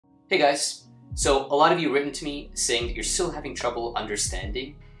Hey guys, so a lot of you have written to me saying that you're still having trouble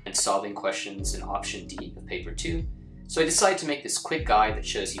understanding and solving questions in option D of paper 2, so I decided to make this quick guide that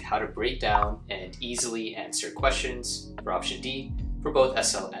shows you how to break down and easily answer questions for option D for both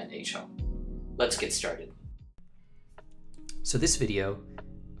SL and HL. Let's get started. So this video,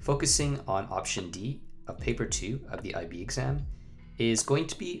 focusing on option D of paper 2 of the IB exam, is going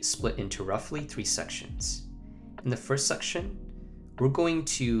to be split into roughly 3 sections. In the first section, we're going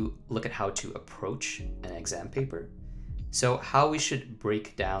to look at how to approach an exam paper. So how we should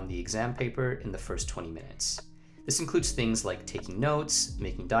break down the exam paper in the first 20 minutes. This includes things like taking notes,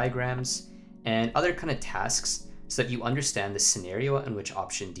 making diagrams, and other kind of tasks so that you understand the scenario in which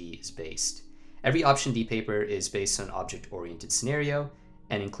option D is based. Every option D paper is based on an object-oriented scenario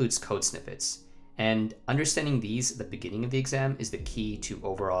and includes code snippets. And understanding these at the beginning of the exam is the key to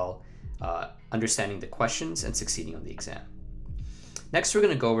overall understanding the questions and succeeding on the exam. Next, we're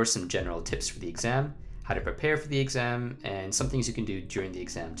going to go over some general tips for the exam, how to prepare for the exam, and some things you can do during the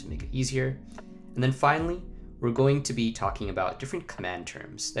exam to make it easier. And then finally, we're going to be talking about different command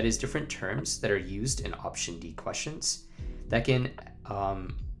terms, that is, different terms that are used in option D questions that can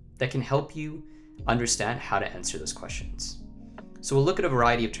help you understand how to answer those questions. So we'll look at a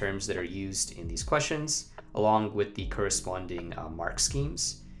variety of terms that are used in these questions, along with the corresponding mark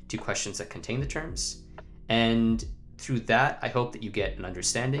schemes to questions that contain the terms. And through that, I hope that you get an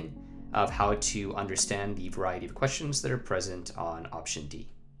understanding of how to understand the variety of questions that are present on option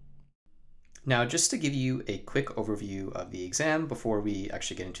D. Now, just to give you a quick overview of the exam before we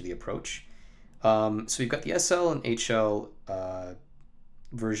actually get into the approach. So we've got the SL and HL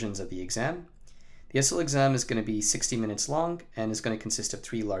versions of the exam. The SL exam is going to be 60 minutes long and is going to consist of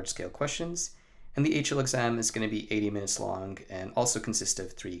 3 large-scale questions. And the HL exam is going to be 80 minutes long and also consist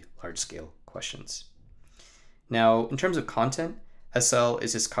of 3 large-scale questions. Now, in terms of content, SL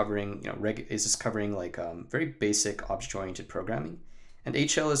is just covering, very basic object-oriented programming, and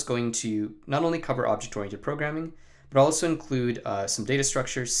HL is going to not only cover object-oriented programming, but also include some data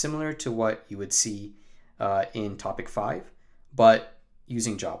structures similar to what you would see in topic 5, but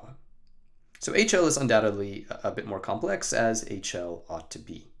using Java. So HL is undoubtedly a bit more complex, as HL ought to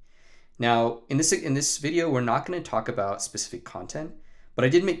be. Now, in this video, we're not going to talk about specific content, but I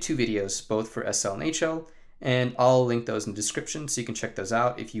did make 2 videos, both for SL and HL, and I'll link those in the description so you can check those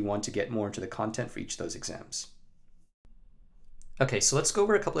out if you want to get more into the content for each of those exams. Okay, so let's go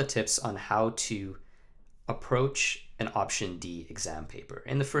over a couple of tips on how to approach an option D exam paper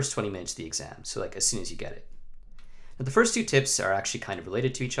in the first 20 minutes of the exam, so like as soon as you get it. Now, the first 2 tips are actually kind of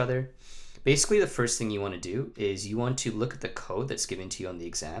related to each other. Basically, the first thing you want to do is you want to look at the code that's given to you on the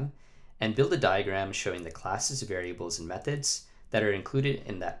exam and build a diagram showing the classes, variables, and methods that are included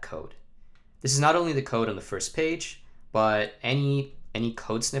in that code. This is not only the code on the first page, but any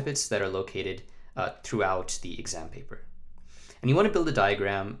code snippets that are located throughout the exam paper. And you want to build a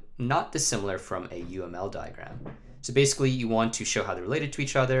diagram not dissimilar from a UML diagram. So basically, you want to show how they're related to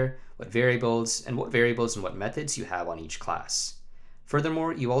each other, what variables and what methods you have on each class.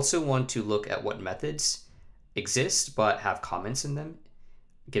 Furthermore, you also want to look at what methods exist but have comments in them,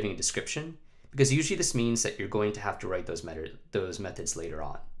 giving a description, because usually this means that you're going to have to write those methods later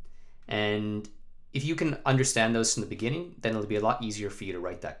on. And if you can understand those from the beginning, then it'll be a lot easier for you to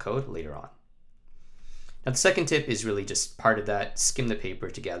write that code later on. Now, the second tip is really just part of that: skim the paper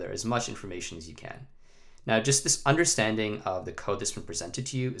to gather as much information as you can. Now, just this understanding of the code that's been presented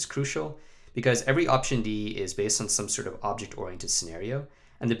to you is crucial, because every option D is based on some sort of object-oriented scenario.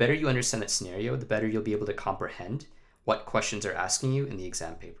 And the better you understand that scenario, the better you'll be able to comprehend what questions are asking you in the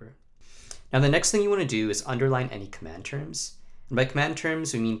exam paper. Now, the next thing you want to do is underline any command terms. And by command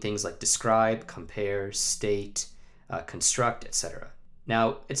terms, we mean things like describe, compare, state, construct, etc.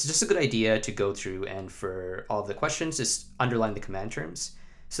 Now, it's just a good idea to go through and for all of the questions, just underline the command terms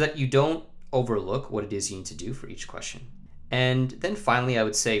so that you don't overlook what it is you need to do for each question. And then finally, I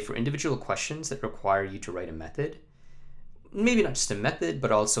would say for individual questions that require you to write a method, maybe not just a method,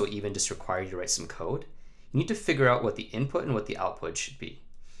 but also even just require you to write some code, you need to figure out what the input and what the output should be.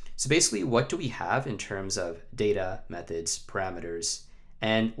 So basically, what do we have in terms of data, methods, parameters,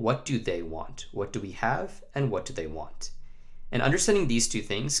 and what do they want? What do we have and what do they want? And understanding these 2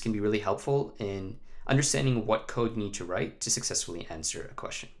 things can be really helpful in understanding what code you need to write to successfully answer a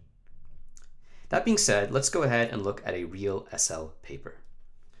question. That being said, let's go ahead and look at a real SL paper.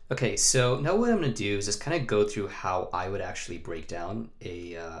 Okay, so now what I'm going to do is just kind of go through how I would actually break down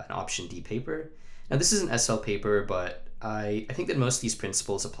an option D paper. Now, this is an SL paper, but I think that most of these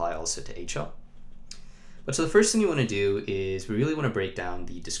principles apply also to HL. But so the first thing you want to do is we really want to break down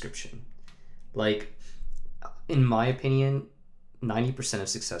the description. Like, in my opinion, 90% of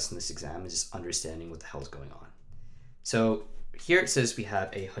success in this exam is just understanding what the hell's going on. So here it says we have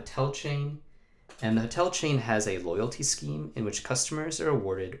a hotel chain, and the hotel chain has a loyalty scheme in which customers are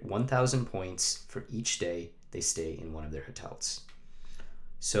awarded 1,000 points for each day they stay in one of their hotels.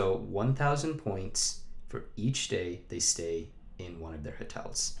 So 1,000 points for each day they stay in one of their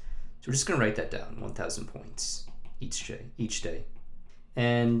hotels. So we're just going to write that down, 1,000 points each day.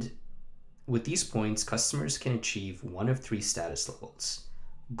 And with these points, customers can achieve one of 3 status levels: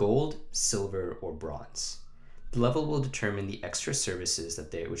 gold, silver, or bronze. The level will determine the extra services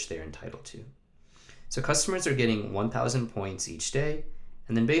which they are entitled to. So customers are getting 1,000 points each day,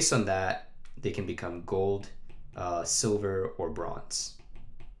 and then based on that, they can become gold, silver, or bronze.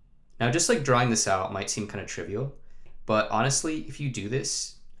 Now, just like drawing this out might seem kind of trivial, but honestly, if you do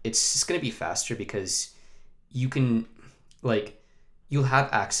this, it's just going to be faster because you can, you'll have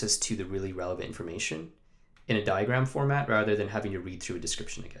access to the really relevant information in a diagram format rather than having to read through a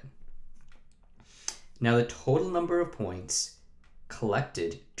description again. Now, the total number of points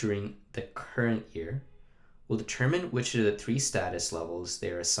collected during the current year will determine which of the 3 status levels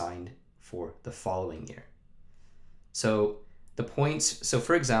they are assigned for the following year. So the points, so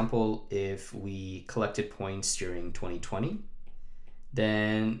for example, if we collected points during 2020,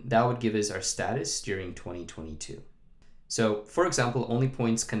 then that would give us our status during 2022. So for example, only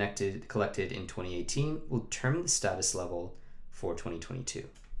points collected in 2018 will determine the status level for 2022.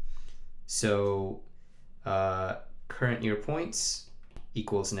 So current year points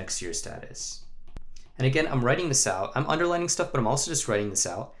equals next year's status. And again, I'm writing this out. I'm underlining stuff, but I'm also just writing this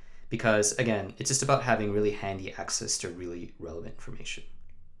out because, again, it's just about having really handy access to really relevant information.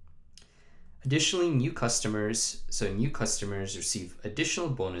 Additionally, new customers receive additional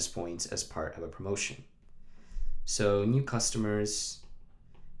bonus points as part of a promotion. So new customers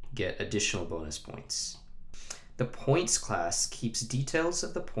get additional bonus points. The points class keeps details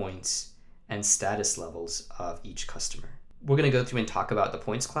of the points and status levels of each customer. We're going to go through and talk about the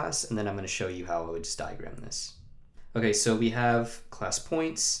points class, and then I'm going to show you how I would just diagram this. Okay, so we have class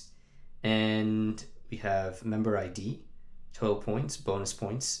points, and we have member ID, total points, bonus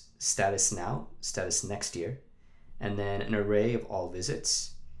points, status now, status next year, and then an array of all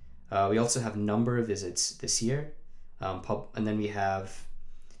visits. We also have number of visits this year, and then we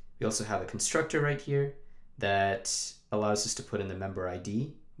also have a constructor right here that allows us to put in the member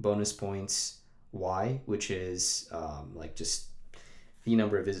ID, bonus points, Y, which is just the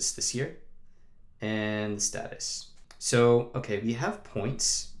number of visits this year, and the status. So, okay, we have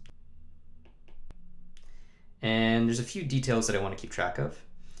points, and there's a few details that I want to keep track of.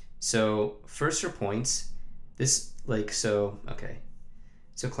 So first for points,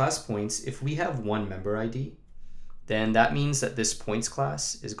 so class points, if we have one member ID, then that means that this points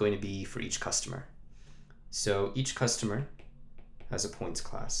class is going to be for each customer. So each customer has a points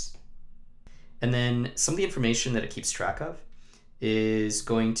class. And then some of the information that it keeps track of is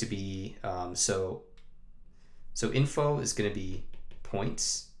going to be, so info is going to be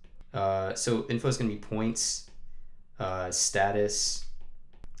points. So info is going to be points, status,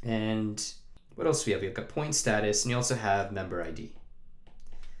 and what else do we have? We've got point status, and you also have member ID.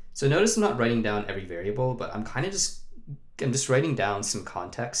 So notice I'm not writing down every variable, but I'm just writing down some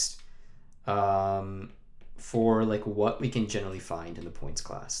context for what we can generally find in the points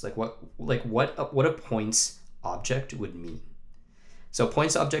class, what a points object would mean. So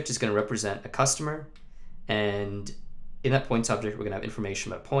points object is going to represent a customer, and in that points object we're going to have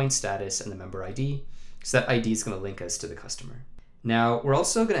information about points, status, and the member ID. So that ID is going to link us to the customer. Now we're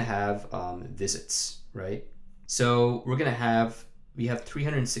also going to have visits, right? So we have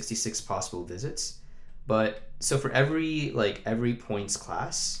 366 possible visits, but so for every points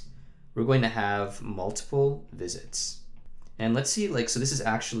class, we're going to have multiple visits. And let's see, so this is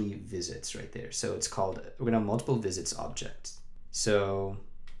actually visits right there. So we're going to have multiple visits object. So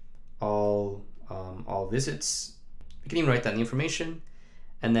all visits, we can even write that in the information.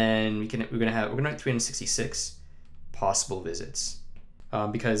 And then we're going to write 366 possible visits.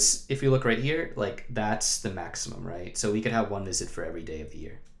 Because if you look right here, that's the maximum, right? So we could have one visit for every day of the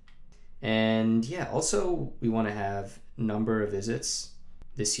year. And yeah, also we want to have number of visits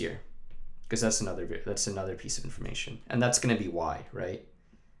this year, because that's another piece of information, and that's going to be Y, right?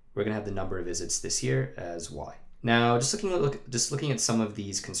 We're going to have the number of visits this year as Y. Now, just looking at some of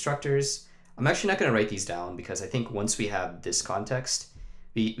these constructors, I'm actually not going to write these down because I think once we have this context,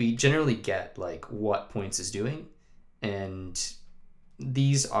 we generally get what points is doing, and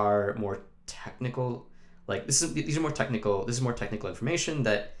these are more technical. This is more technical information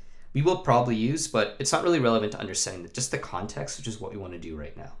that we will probably use, but it's not really relevant to understanding just the context, which is what we want to do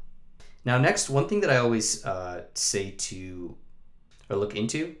right now. Now, next, one thing that I always say to or look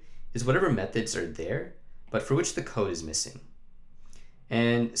into is whatever methods are there, but for which the code is missing.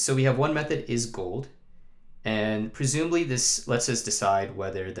 And so we have one method is gold, and presumably this lets us decide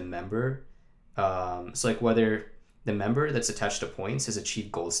whether the member, whether the member that's attached to points has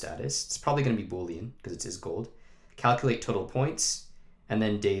achieved gold status. It's probably going to be Boolean because it is gold. Calculate total points, and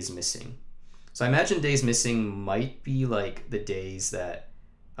then days missing. So I imagine days missing might be like the days that,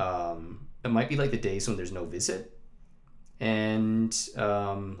 it might be like the days when there's no visit. And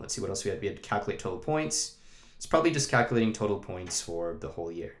let's see what else we had. We had calculate total points. It's probably just calculating total points for the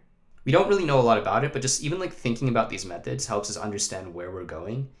whole year. We don't really know a lot about it, but just even like thinking about these methods helps us understand where we're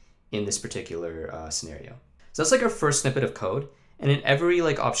going in this particular scenario. So that's like our first snippet of code. And in every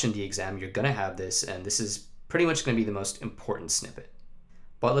like option D exam, you're gonna have this, and this is pretty much gonna be the most important snippet.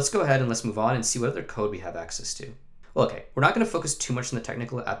 But let's go ahead and let's move on and see what other code we have access to. Well, okay, we're not gonna focus too much on the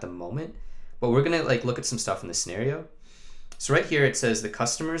technical at the moment, but we're gonna like look at some stuff in the scenario. So right here, it says the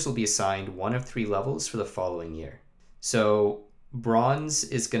customers will be assigned one of 3 levels for the following year. So bronze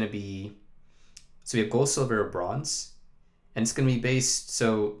is gonna be, so we have gold, silver, or bronze, and it's gonna be based,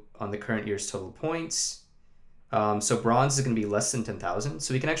 so on the current year's total points. So bronze is gonna be less than 10,000.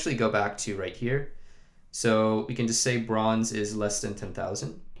 So we can actually go back to right here. So we can just say bronze is less than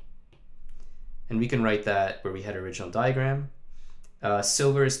 10,000. And we can write that where we had original diagram.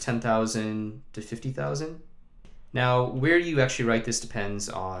 Silver is 10,000 to 50,000. Now, where you actually write this depends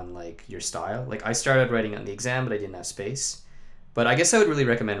on like your style. Like I started writing on the exam, but I didn't have space. But I guess I would really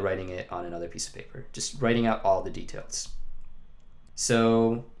recommend writing it on another piece of paper, just writing out all the details.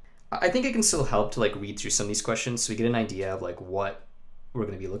 So I think it can still help to like read through some of these questions so we get an idea of like what we're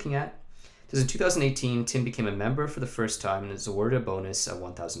going to be looking at. Because in 2018, Tim became a member for the first time and is awarded a bonus of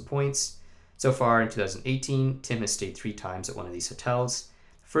 1,000 points. So far in 2018, Tim has stayed 3 times at one of these hotels.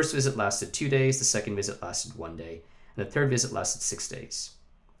 The first visit lasted 2 days, the second visit lasted 1 day, and the third visit lasted 6 days.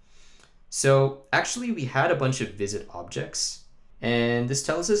 So actually we had a bunch of visit objects, and this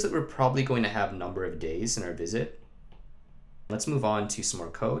tells us that we're probably going to have a number of days in our visit. Let's move on to some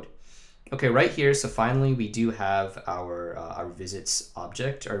more code. Okay, right here, so finally we do have our visits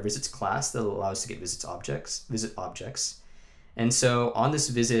object, our visits class that allows us to get visit objects. And so on this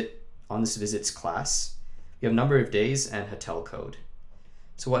visits class, we have number of days and hotel code.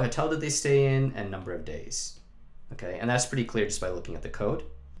 So what hotel did they stay in and number of days. Okay, and that's pretty clear just by looking at the code.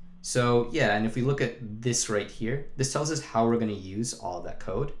 So yeah, and if we look at this right here, this tells us how we're going to use all of that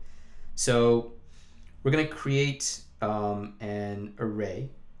code. So we're going to create an array,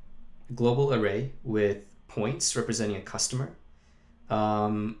 a global array with points representing a customer.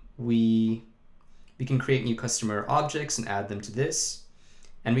 We can create new customer objects and add them to this.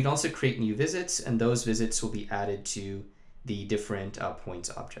 And we can also create new visits, and those visits will be added to the different points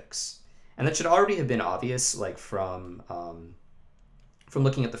objects. And that should already have been obvious, like from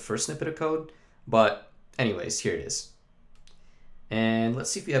looking at the first snippet of code. But anyways, here it is. And let's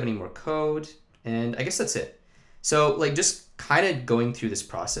see if we have any more code. And I guess that's it. So like just kind of going through this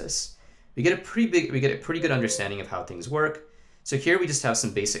process, we get a pretty good understanding of how things work. So here we just have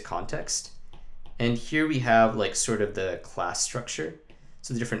some basic context. And here we have like sort of the class structure.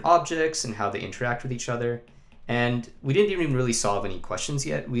 So the different objects and how they interact with each other. And we didn't even really solve any questions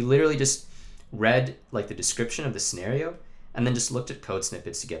yet. We literally just read like the description of the scenario and then just looked at code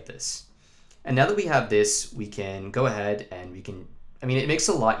snippets to get this. And now that we have this, we can go ahead and it makes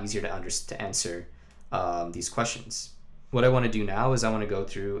it a lot easier to answer these questions. What I want to do now is I want to go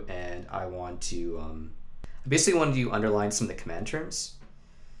through and I basically want to underline some of the command terms.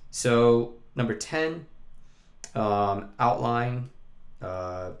 So number 10, outline,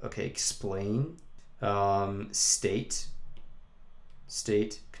 explain, state,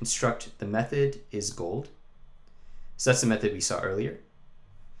 construct the method is gold. So that's the method we saw earlier.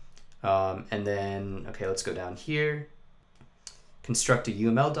 And then, let's go down here. Construct a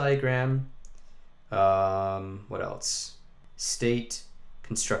UML diagram. What else? State,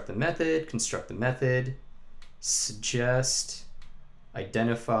 construct the method, suggest,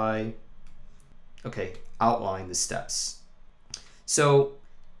 identify, outline the steps. So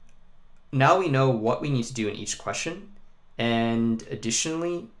now we know what we need to do in each question. And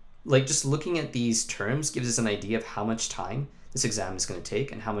additionally, like just looking at these terms gives us an idea of how much time this exam is going to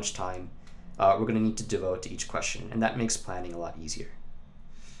take and how much time we're going to need to devote to each question. And that makes planning a lot easier.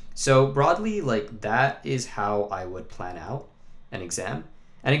 So broadly, like that is how I would plan out an exam.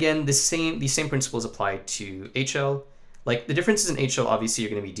 And again, these same principles apply to HL. Like the differences in HL, obviously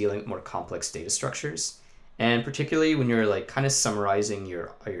you're going to be dealing with more complex data structures. And particularly when you're like kind of summarizing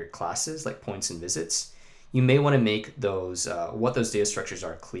your classes, like points and visits, you may want to make those, what those data structures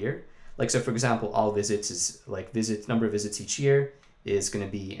are clear. Like, so for example, all visits is like number of visits each year, is going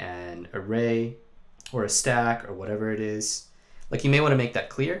to be an array or a stack or whatever it is. Like, you may want to make that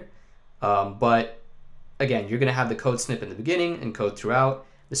clear, but again, you're going to have the code snip in the beginning and code throughout.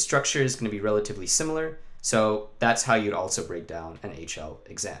 The structure is going to be relatively similar, so that's how you'd also break down an HL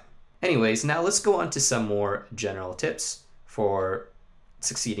exam. Anyways, now let's go on to some more general tips for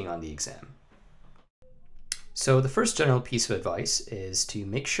succeeding on the exam. So the first general piece of advice is to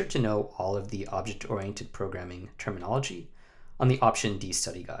make sure to know all of the object-oriented programming terminology on the Option D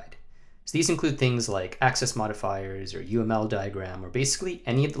study guide. So these include things like access modifiers or UML diagram, or basically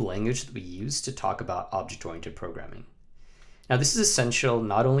any of the language that we use to talk about object-oriented programming. Now, this is essential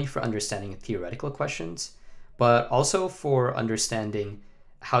not only for understanding theoretical questions, but also for understanding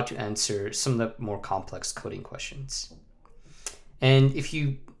how to answer some of the more complex coding questions. And if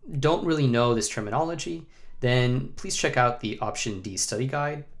you don't really know this terminology, then please check out the Option D study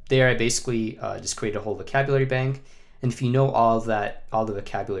guide. There I basically just create a whole vocabulary bank. And if you know all the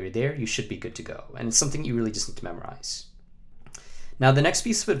vocabulary there, you should be good to go. And it's something you really just need to memorize. Now, the next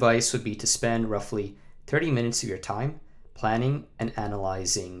piece of advice would be to spend roughly 30 minutes of your time planning and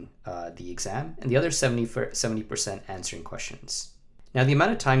analyzing the exam, and the other 70% answering questions. Now, the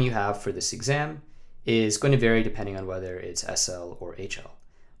amount of time you have for this exam is going to vary depending on whether it's SL or HL.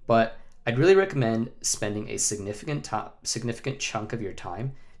 But I'd really recommend spending a significant chunk of your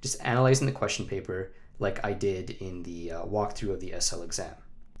time just analyzing the question paper like I did in the walkthrough of the SL exam.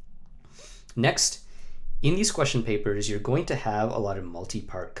 Next, in these question papers, you're going to have a lot of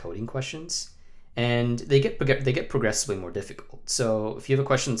multi-part coding questions, and they get progressively more difficult. So if you have a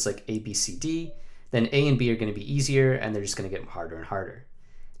question that's like A, B, C, D, then A and B are going to be easier, and they're just going to get harder and harder.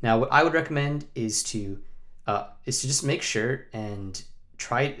 Now, what I would recommend is to just make sure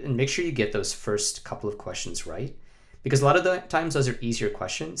make sure you get those first couple of questions right, because a lot of the times those are easier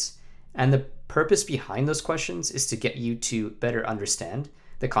questions, and the purpose behind those questions is to get you to better understand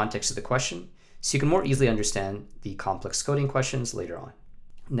the context of the question, so you can more easily understand the complex coding questions later on.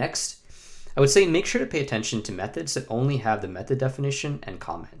 Next, I would say make sure to pay attention to methods that only have the method definition and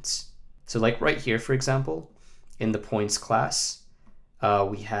comments. So like right here, for example, in the points class,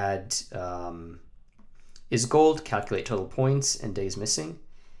 we had is gold, calculate total points, and days missing.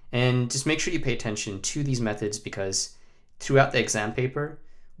 And just make sure you pay attention to these methods, because throughout the exam paper,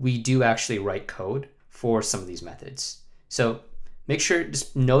 we do actually write code for some of these methods. So make sure,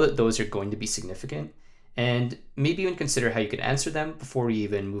 just know that those are going to be significant, and maybe even consider how you could answer them before you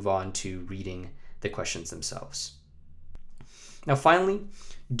even move on to reading the questions themselves. Now, finally,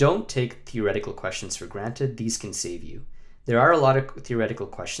 don't take theoretical questions for granted. These can save you. There are a lot of theoretical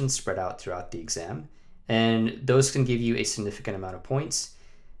questions spread out throughout the exam, and those can give you a significant amount of points,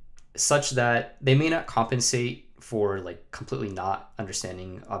 such that they may not compensate for like completely not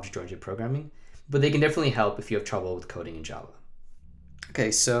understanding object-oriented programming, but they can definitely help if you have trouble with coding in Java.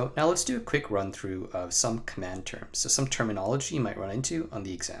 Okay, so now let's do a quick run through of some command terms, so some terminology you might run into on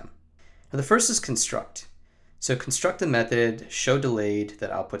the exam. Now, the first is construct. So construct the method, show delayed,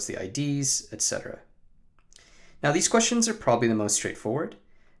 that outputs the IDs, etc. Now, these questions are probably the most straightforward,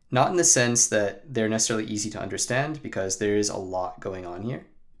 not in the sense that they're necessarily easy to understand, because there is a lot going on here,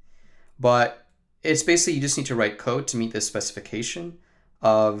 but it's basically you just need to write code to meet the specification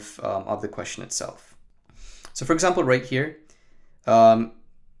of the question itself. So for example, right here,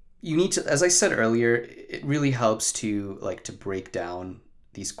 you need to, as I said earlier, it really helps to break down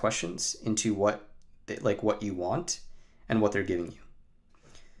these questions into what you want and what they're giving you.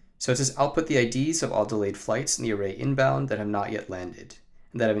 So it says output the IDs of all delayed flights in the array inbound that have not yet landed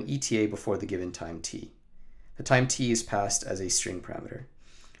and that have an ETA before the given time t. The time t is passed as a string parameter.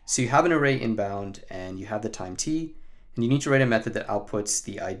 So you have an array inbound and you have the time t, and you need to write a method that outputs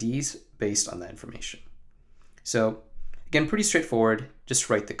the IDs based on that information. So again, pretty straightforward, just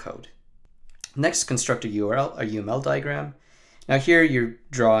write the code. Next, construct a UML diagram. Now here you're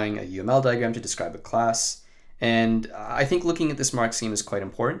drawing a UML diagram to describe a class, and I think looking at this mark scheme is quite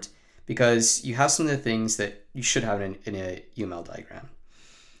important, because you have some of the things that you should have in a UML diagram.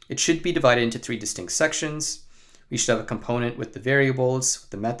 It should be divided into 3 distinct sections. We should have a component with the variables,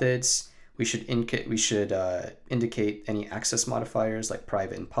 with the methods. We should indicate any access modifiers like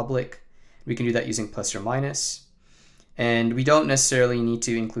private and public. We can do that using plus or minus. And we don't necessarily need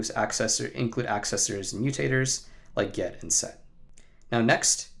to include accessors and mutators like get and set. Now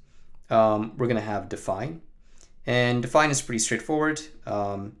next, we're going to have define. And define is pretty straightforward.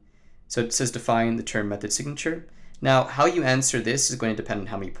 So it says define the term method signature. Now how you answer this is going to depend on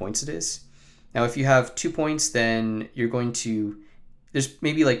how many points it is. Now if you have 2 points, then you're going to, there's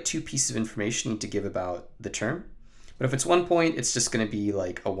maybe like 2 pieces of information you need to give about the term. But if it's 1 point, it's just going to be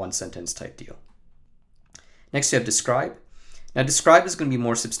like a 1-sentence type deal. Next you have describe. Now describe is going to be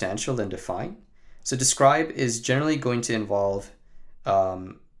more substantial than define. So describe is generally going to involve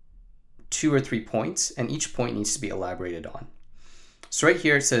 2 or 3 points, and each point needs to be elaborated on. So right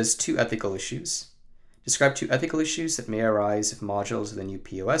here it says 2 ethical issues. Describe 2 ethical issues that may arise if modules of the new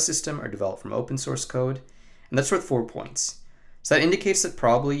POS system are developed from open source code, and that's worth 4 points. So that indicates that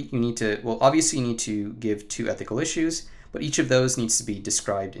probably you need to, well, obviously you need to give 2 ethical issues, but each of those needs to be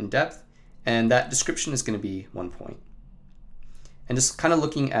described in depth, and that description is going to be 1 point. And just kind of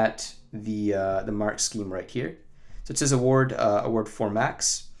looking at the mark scheme right here. So it says award 4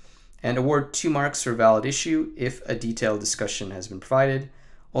 max, and award 2 marks for valid issue if a detailed discussion has been provided.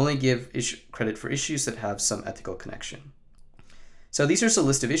 Only give credit for issues that have some ethical connection. So these are just a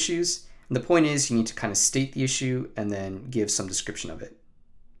list of issues, and the point is you need to kind of state the issue and then give some description of it.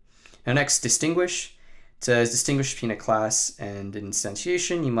 Now next, distinguish. It says distinguish between a class and an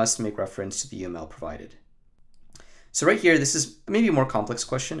instantiation. You must make reference to the UML provided. So right here, this is maybe a more complex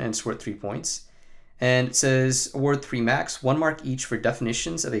question, and it's worth 3 points. And it says award 3 max, 1 mark each for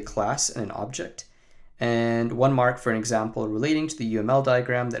definitions of a class and an object, and 1 mark for an example relating to the UML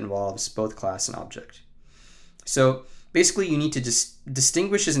diagram that involves both class and object. So basically you need to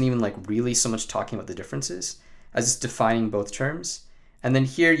distinguish isn't even like really so much talking about the differences as it's defining both terms. And then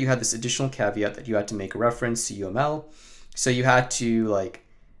here you had this additional caveat that you had to make a reference to UML. So you had to like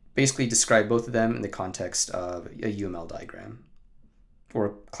basically describe both of them in the context of a UML diagram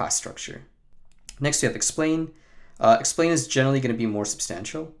or class structure. Next we have explain. Explain is generally going to be more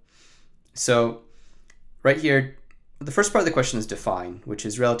substantial. So right here, the first part of the question is define, which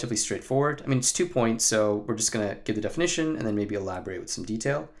is relatively straightforward. I mean, it's 2 points, so we're just going to give the definition and then maybe elaborate with some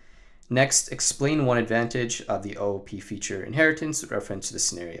detail. Next, explain one advantage of the OOP feature inheritance with reference to the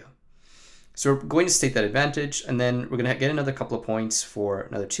scenario. So we're going to state that advantage, and then we're going to get another couple of points for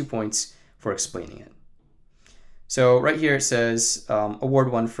another 2 points for explaining it. So right here it says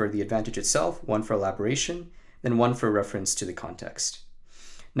award 1 for the advantage itself, 1 for elaboration, then 1 for reference to the context.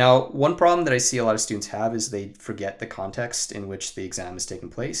 Now, one problem that I see a lot of students have is they forget the context in which the exam is taking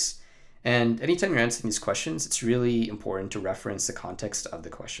place. And anytime you're answering these questions, it's really important to reference the context of the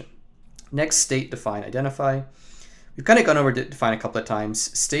question. Next, state, define, identify. We've kind of gone over define a couple of times.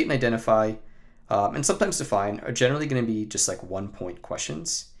 State and identify, and sometimes define, are generally going to be just like 1 point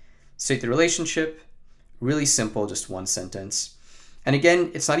questions. State the relationship, really simple, just 1 sentence. And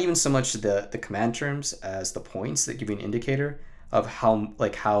again, it's not even so much the command terms as the points that give you an indicator of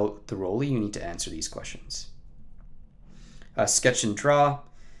how thoroughly you need to answer these questions. Sketch and draw.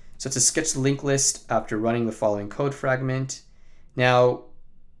 So it's a sketch the linked list after running the following code fragment. Now,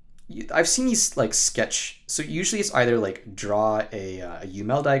 I've seen these like sketch. So usually it's either like draw a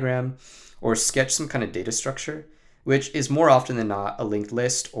UML diagram or sketch some kind of data structure, which is more often than not a linked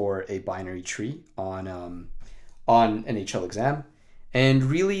list or a binary tree on an HL exam. And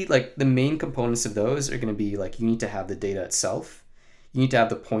really, like the main components of those are going to be like you need to have the data itself. You need to have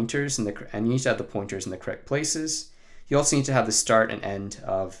the pointers and you need to have the pointers in the correct places. You also need to have the start and end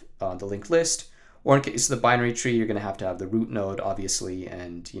of the linked list. Or in case of the binary tree, you're going to have the root node, obviously,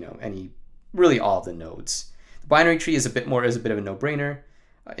 and really all of the nodes. The binary tree is a bit of a no-brainer,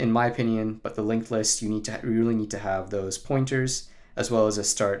 in my opinion. But the linked list, you really need to have those pointers as well as a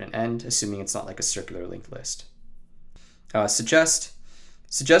start and end, assuming it's not like a circular linked list. Suggest.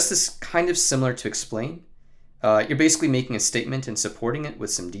 Suggest is kind of similar to explain. You're basically making a statement and supporting it with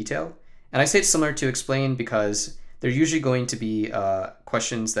some detail. And I say it's similar to explain because they're usually going to be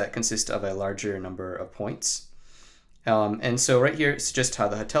questions that consist of a larger number of points. And so right here, it's just how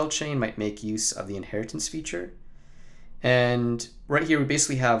the hotel chain might make use of the inheritance feature. And right here, we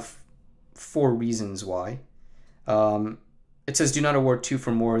basically have 4 reasons why. It says do not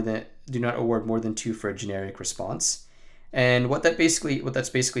award more than 2 for a generic response. And what that's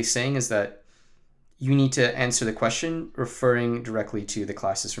basically saying is that you need to answer the question referring directly to the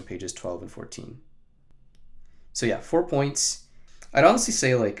classes from pages 12 and 14. So yeah, 4 points. I'd honestly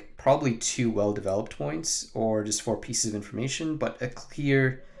say like probably 2 well-developed points or just 4 pieces of information, but a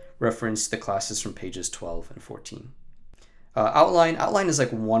clear reference to the classes from pages 12 and 14. Outline. Outline is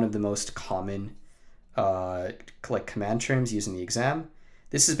like one of the most common like command terms used in the exam.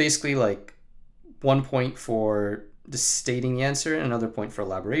 This is basically like 1 point for just stating the answer and another point for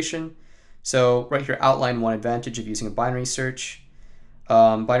elaboration. So right here, outline one advantage of using a binary search.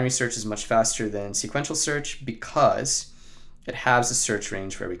 Binary search is much faster than sequential search because it halves the search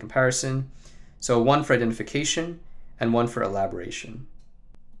range for every comparison. So 1 for identification and 1 for elaboration.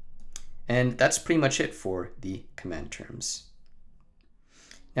 And that's pretty much it for the command terms.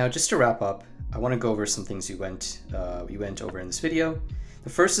 Now, just to wrap up, I want to go over some things we went over in this video. The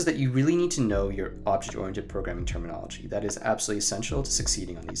first is that you really need to know your object-oriented programming terminology. That is absolutely essential to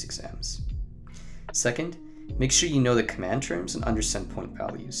succeeding on these exams. Second, make sure you know the command terms and understand point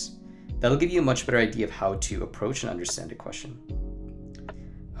values. That'll give you a much better idea of how to approach and understand a question.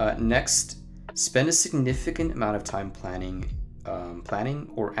 Next, spend a significant amount of time planning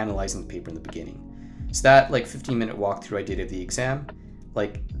or analyzing the paper in the beginning. So that 15-minute walkthrough I did of the exam,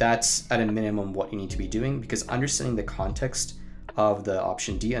 that's at a minimum what you need to be doing, because understanding the context of the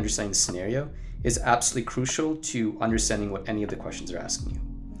option D, understanding the scenario, is absolutely crucial to understanding what any of the questions are asking you.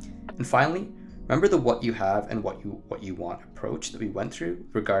 And finally, remember the what you have and what you want approach that we went through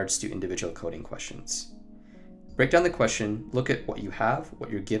with regards to individual coding questions. Break down the question, look at what you have, what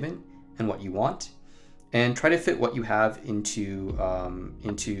you're given, and what you want, and try to fit what you have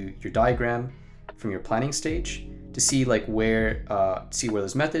into your diagram from your planning stage to see where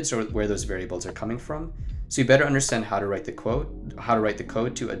those methods or where those variables are coming from. So you better understand how to write the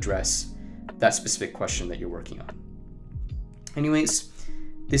code to address that specific question that you're working on. Anyways,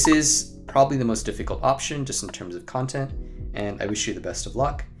 this is probably the most difficult option just in terms of content, and I wish you the best of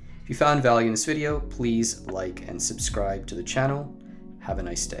luck. If you found value in this video, please like and subscribe to the channel. Have a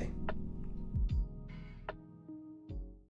nice day.